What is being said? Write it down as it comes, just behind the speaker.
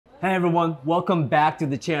Hey everyone, welcome back to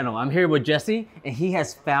the channel. I'm here with Jesse, and he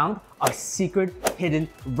has found a secret hidden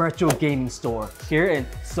retro gaming store here in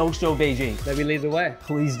SoShow Beijing. Let me lead the way.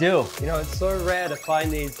 Please do. You know, it's so rare to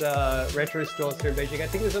find these retro stores here in Beijing. I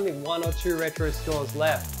think there's only 1 or 2 retro stores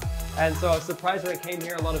left. And so I was surprised when I came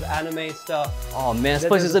here, a lot of anime stuff. Oh man, this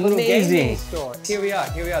place is amazing. Store. Here we are.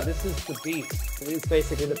 This is the Beast. It's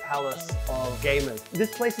basically the palace of gamers.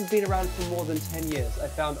 This place has been around for more than 10 years. I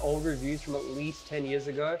found old reviews from at least 10 years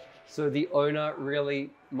ago. So the owner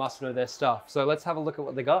really must know their stuff. So let's have a look at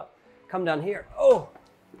what they got. Come down here. Oh!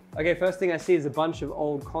 Okay, first thing I see is a bunch of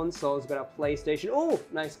old consoles. We've got our PlayStation. Oh,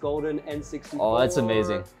 nice golden N64. Oh, that's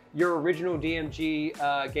amazing. Your original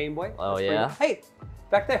DMG Game Boy. Oh, yeah. Hey,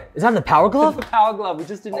 back there. Is that the Power Glove? The Power Glove. We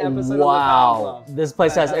just did an episode on the Power Wow. Glove. This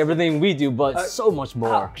place has everything we do, but so much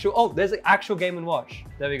more. Oh, there's an actual Game & Watch.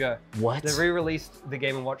 There we go. What? They re-released the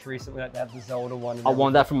Game & Watch recently. They have the Zelda one. I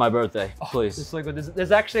want that for my birthday, please. It's so good.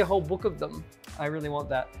 There's actually a whole book of them. I really want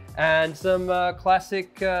that. And some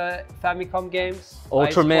classic Famicom games.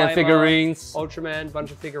 Ultraman figurines. Ultraman,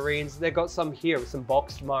 bunch of figurines. They've got some here with some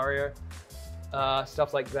boxed Mario.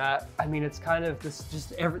 Stuff like that. I mean, it's kind of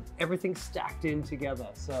just everything stacked in together.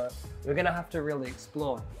 So we're gonna have to really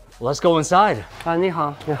explore. Let's go inside. 你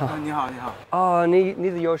好，你好。你好，你好。哦，你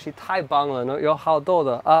的游戏太棒了，有好多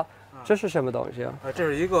的啊。这是什么东西啊？这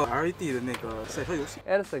是一个 LED 的那个赛车游戏。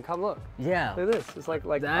Edison, come look. Yeah. Look at this. It's like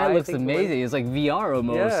that looks amazing. It's like VR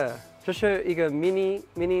almost. Yeah. 这是一个 mini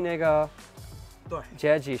那个。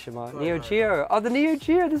 街机是吗？ Neo Geo. Oh, the Neo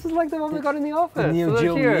Geo. This is like the one we got in the office. The Neo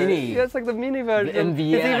Geo Mini. Yeah, it's like the mini version. The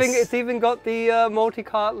MVS. It's even got the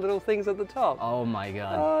multi-cart little things at the top. Oh my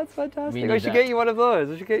god. Oh, it's fantastic. I should get you one of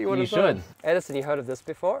those. I should get you one of those. You should. Edison, you heard of this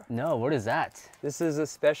before? No, what is that? This is a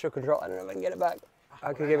special control. I don't know if I can get it back.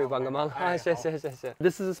 Okay, give me Bangamang.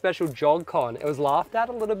 This is a special Jog-Con. It was laughed at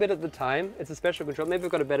a little bit at the time. It's a special control. Maybe I've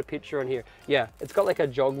got a better picture on here. Yeah, it's got like a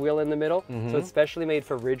jog wheel in the middle. So it's specially made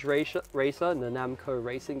for Ridge Racer in the Namco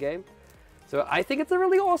racing game. So I think it's a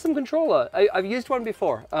really awesome controller. I've used one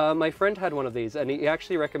before. My friend had one of these and he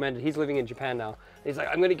actually recommended, he's living in Japan now. He's like,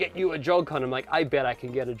 I'm gonna get you a Jog-Con. I'm like, I bet I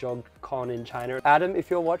can get a Jog-Con in China. Adam, if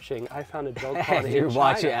you're watching, I found a Jog-Con in China. You're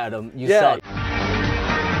watching, Adam. You suck.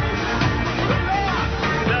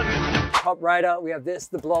 Top right up, we have this,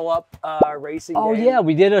 the blow-up racing game. Oh yeah,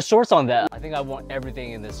 we did a shorts on that. I think I want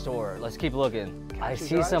everything in this store. Let's keep looking. I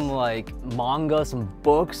see some like manga, some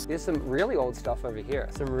books. There's some really old stuff over here.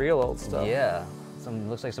 Some real old stuff. Yeah,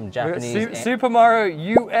 looks like some Japanese. Super Mario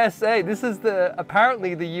USA. This is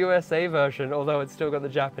apparently the USA version, although it's still got the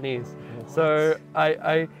Japanese. What?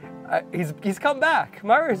 So he's come back.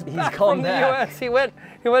 Mario's back from the US.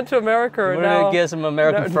 He went to America and now get some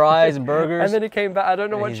American fries and burgers. And then he came back. I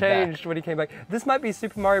don't know what changed when he came back. This might be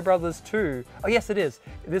Super Mario Brothers 2. Oh yes, it is.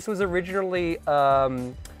 This was originally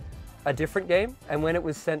a different game, and when it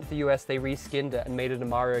was sent to the US, they reskinned it and made it a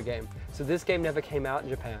Mario game. So this game never came out in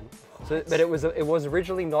Japan. So, but it was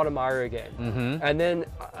originally not a Mario game. And then,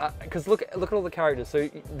 because look at all the characters. So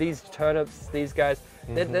these turnips, these guys,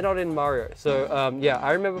 they're not in Mario. So yeah,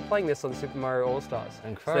 I remember playing this on Super Mario All Stars.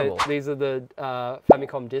 Incredible. So these are the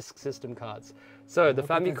Famicom Disk System cards. So the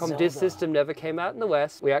Famicom Disk System never came out in the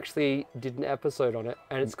West. We actually did an episode on it,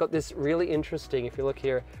 and it's got this really interesting, if you look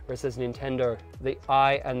here where it says Nintendo, the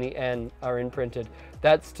I and the N are imprinted.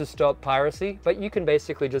 That's to stop piracy, but you can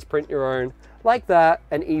basically just print your own like that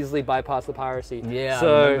and easily bypass the piracy. Yeah,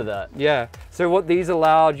 so, I remember that. Yeah, so what these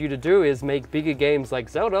allowed you to do is make bigger games like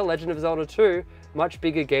Zelda, Legend of Zelda 2, much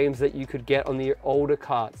bigger games that you could get on the older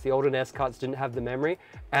carts. The older NES carts didn't have the memory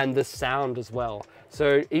and the sound as well.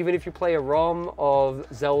 So even if you play a ROM of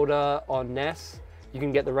Zelda on NES, you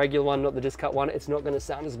can get the regular one, not the disc cut one. It's not going to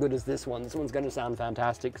sound as good as this one. This one's going to sound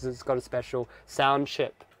fantastic because it's got a special sound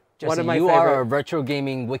chip. Jesse, you are a retro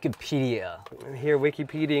gaming Wikipedia. I'm here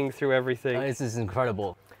Wikipediaing through everything. This is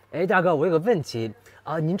incredible. 哎，大哥，我有个问题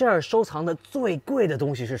啊，您这儿收藏的最贵的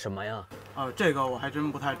东西是什么呀？这个我还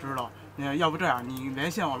真不太知道。要不这样，你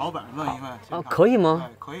连线我老板问一问。啊，可以吗？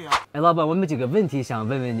可以啊。哎，老板，我有几个问题想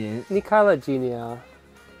问问您。你开了几年啊？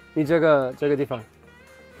你这个地方？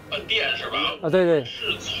店是吧？啊，对对。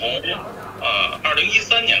是从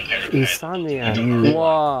2013年开始开的。13年，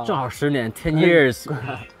哇，正好10年 ，10 years。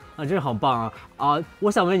啊，真是好棒啊！啊，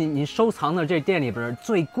我想问您收藏的这店里边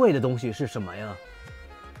最贵的东西是什么呀？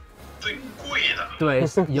最贵的？对，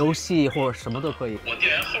游戏或者什么都可以。我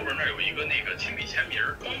店员后边那儿有一个那个亲笔签名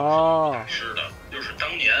哦，大师的，就是当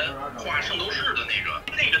年画圣斗士的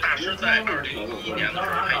那个大师，在2011年的时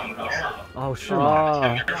候他已经过世了。哦，是吗？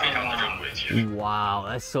前面非常的正规，其实。Wow,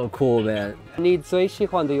 that's so cool, man. 你最喜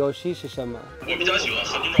欢的游戏是什么？我比较喜欢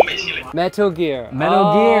合金装备系列。Metal Gear.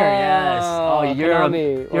 Metal Gear, yes. Oh,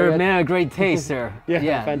 Konami. you're a man of great taste, sir.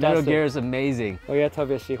 Yeah, Metal fantastic. Gear is amazing. 我也特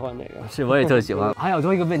别喜欢那个。是，我也特喜欢。还有最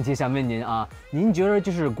后一个问题想问您啊，您觉得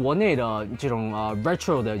就是国内的这种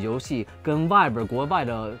retro 的游戏跟外边国外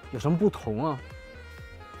的有什么不同啊？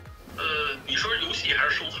你说游戏还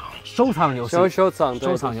是收藏？收藏游戏，收藏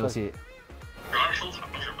游戏。主要是收藏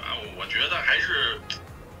是吧？我觉得还是，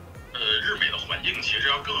日美的环境其实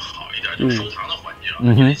要更好一点，就是收藏的环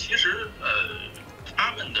境，因为其实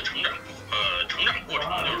他们的成长过程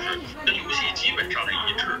就是跟游戏基本上是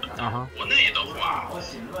一致的。国内的话，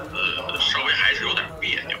稍微还是有点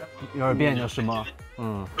别扭。有点别扭是吗？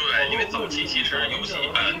对，因为早期其实游戏，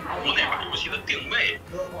国内把游戏的定位，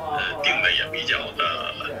定的也比较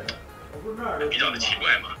的奇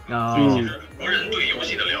怪嘛。所以其实国人对游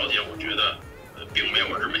戏的了解，我觉得并没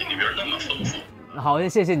有日美那边那么丰富。好，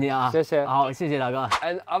谢谢你啊，谢谢。好，谢谢大哥。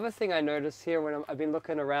 And other thing I noticed here when I've been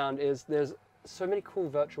looking around is there's so many cool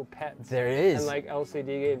virtual pets. There is. And like LCD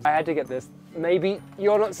games. I had to get this. Maybe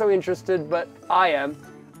you're not so interested, but I am.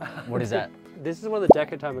 What is that? This is one of the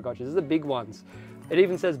Deco Tamagotchis. This is the big ones. It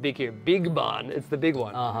even says big here, big barn. It's the big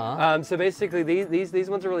one. So basically, these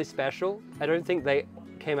ones are really special. I don't think they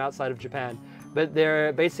came outside of Japan, but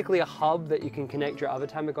they're basically a hub that you can connect your other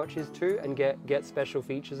Tamagotchis to and get special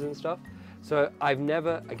features and stuff. So I've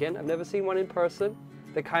never seen one in person.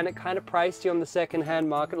 They're kind of pricey on the second-hand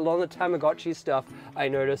market. A lot of the Tamagotchi stuff I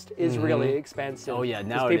noticed is really expensive. Oh yeah,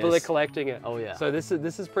 now people it are is. collecting it. Oh yeah. So this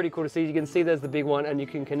is pretty cool to see. You can see there's the big one, and you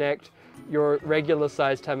can connect your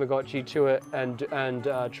regular-sized Tamagotchi to it and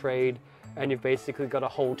trade. And you've basically got a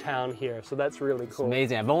whole town here. So that's really cool. It's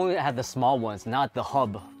amazing. I've only had the small ones, not the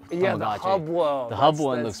hub. Yeah, the hub one. The hub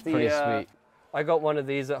one looks pretty sweet. I got one of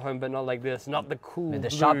these at home, but not like this. Not the cool. The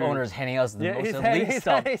shop owner is handing us the most he's elite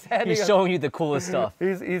stuff. He's showing you the coolest stuff.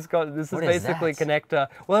 He's got this. What is is basically that? connector.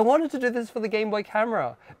 Well, I wanted to do this for the Game Boy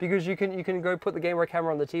camera because you can go put the Game Boy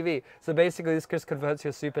camera on the TV. So basically, this just converts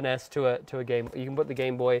your Super NES to a game. You can put the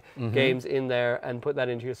Game Boy games in there and put that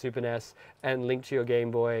into your Super NES and link to your Game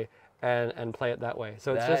Boy. And play it that way.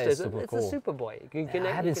 So it's That just is super it's cool. a Super Boy. You can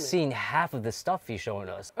I haven't seen half of the stuff he's showing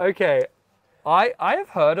us. Okay, I have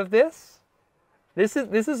heard of this. This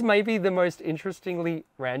is maybe the most interestingly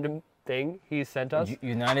random thing he sent us.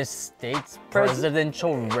 United States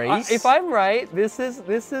presidential race? If I'm right, this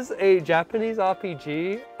is a Japanese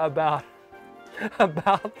RPG about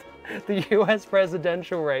the U.S.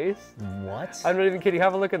 presidential race. What? I'm not even kidding.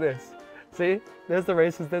 Have a look at this. See, there's the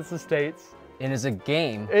races. There's the states. And it's a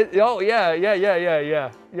game. Oh yeah.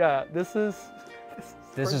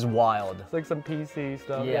 This is wild. It's like some PC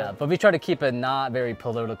stuff. Yeah, but we try to keep it not very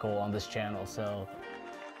political on this channel, so.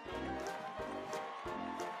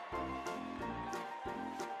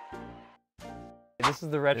 This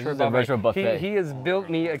is the retro buffet. He has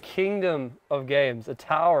built me a kingdom of games, a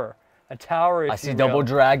tower, I see Double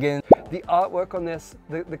Dragon. The artwork on this,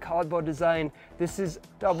 the cardboard design, this is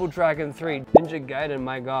Double Dragon 3, Ninja Gaiden,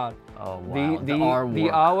 my god. Oh wow, the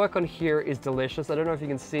artwork on here is delicious. I don't know if you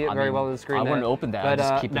can see it very well on the screen. I wouldn't open that, but, I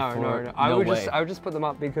just keep it for no. I would just put them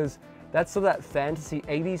up because that's sort of that fantasy,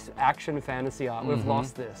 80s action fantasy art. We've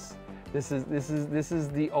lost this. This is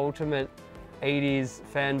the ultimate 80s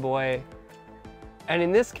fanboy. And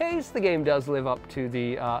in this case, the game does live up to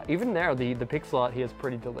the, even there, the pixel art here is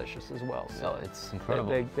pretty delicious as well. So it's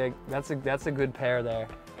incredible. That's a good pair there.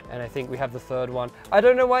 And I think we have the third one. I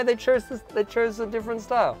don't know why they chose this. They chose a different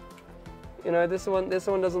style. You know, this one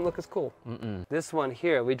doesn't look as cool. This one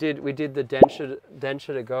here, we did the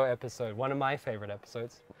Densha to Go episode, one of my favorite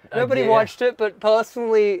episodes. Nobody watched it, but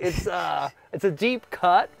personally, it's a deep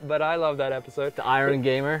cut, but I love that episode. The Iron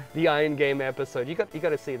Gamer. The Iron Game episode. You got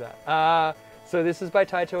to see that. So this is by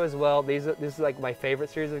Taito as well. This is like my favorite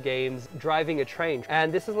series of games, driving a train. And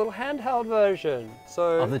this is a little handheld version.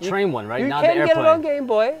 So of the train one, right? Not the airplane. You can get it on Game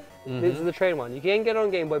Boy. This is the train one. You can get it on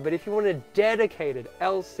Game Boy, but if you want a dedicated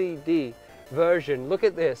LCD version, look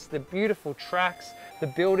at this. The beautiful tracks, the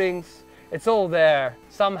buildings, it's all there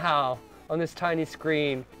somehow on this tiny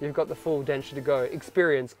screen. You've got the full Densha to Go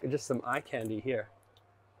experience. Just some eye candy here.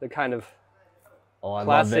 The kind of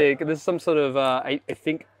classic. This is some sort of, I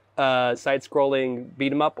think, side-scrolling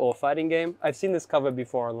beat-em-up or fighting game. I've seen this cover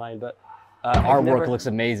before online, but artwork looks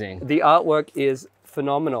amazing. The artwork is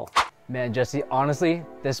phenomenal. Man, Jesse, honestly,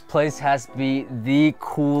 this place has to be the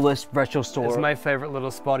coolest retro store. It's my favorite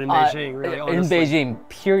little spot in Beijing, really, honestly. In Beijing,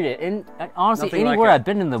 period. And honestly, Nothing anywhere like I've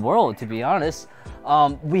been in the world, to be honest,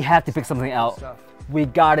 we have to pick something out. We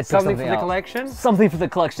gotta pick Something for the out. collection? Something for the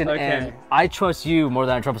collection, Okay. and I trust you more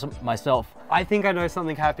than I trust myself. I think I know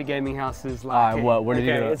something Happy Gaming House is like. Alright, what did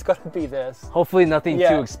you do? It's got to be this. Hopefully nothing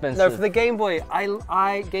Yeah. too expensive. No, for the Game Boy,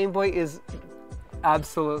 Game Boy is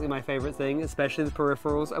absolutely my favorite thing, especially the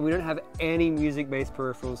peripherals, and we don't have any music-based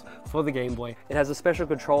peripherals for the Game Boy. It has a special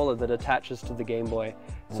controller that attaches to the Game Boy,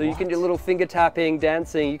 so you can do little finger tapping,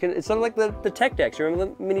 dancing. You can. It's sort of like the tech decks. You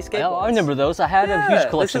remember the mini skateboards? I remember those. I had a huge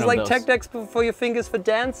collection of those. This is like tech decks for your fingers for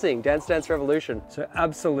dancing. Dance Dance Revolution. So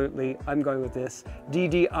absolutely, I'm going with this.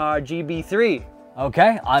 DDR-GB3.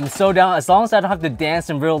 Okay, I'm so down. As long as I don't have to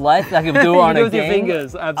dance in real life, I can do it on a with your game.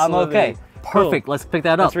 fingers, I'm absolutely. okay. Perfect. Cool. Let's pick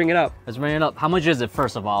that up. Let's ring it up. Let's ring it up. How much is it,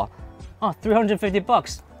 first of all? Oh, 350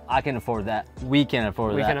 bucks. I can afford that. We can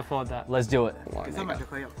afford that. We can afford that. Let's do it. 给300就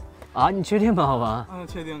可以了。啊，你确定吗？好吧。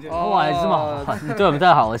确定。哇，这么好，你对我们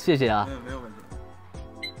太好了，谢谢啊。没有问题。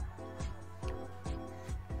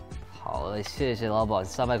好嘞，谢谢老板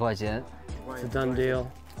，300块钱。It's a done deal.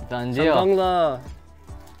 Done 成 deal。功了。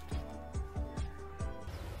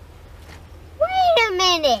Wait a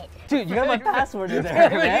minute. Dude, you got my password in there,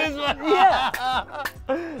 man. Yeah.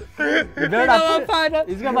 You better not put it.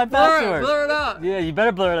 He's got my password. Blur it out. Yeah, you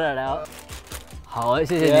better blur that out. 好，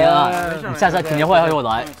谢谢你啊，你下次肯定会我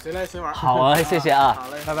来。谁来谁玩。好啊，谢谢啊。好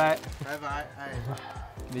嘞，拜拜。拜拜，哎。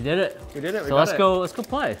We did it. We did it. So let's go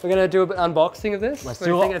play. We're gonna do an unboxing of this. Let's What do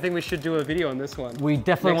do you think? it. I think we should do a video on this one. We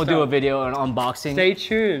definitely will Next do a up. video and unboxing. Stay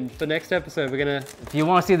tuned for next episode. We're gonna. If you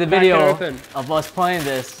want to see the Crack it video open. of us playing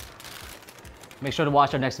this, make sure to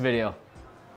watch our next video.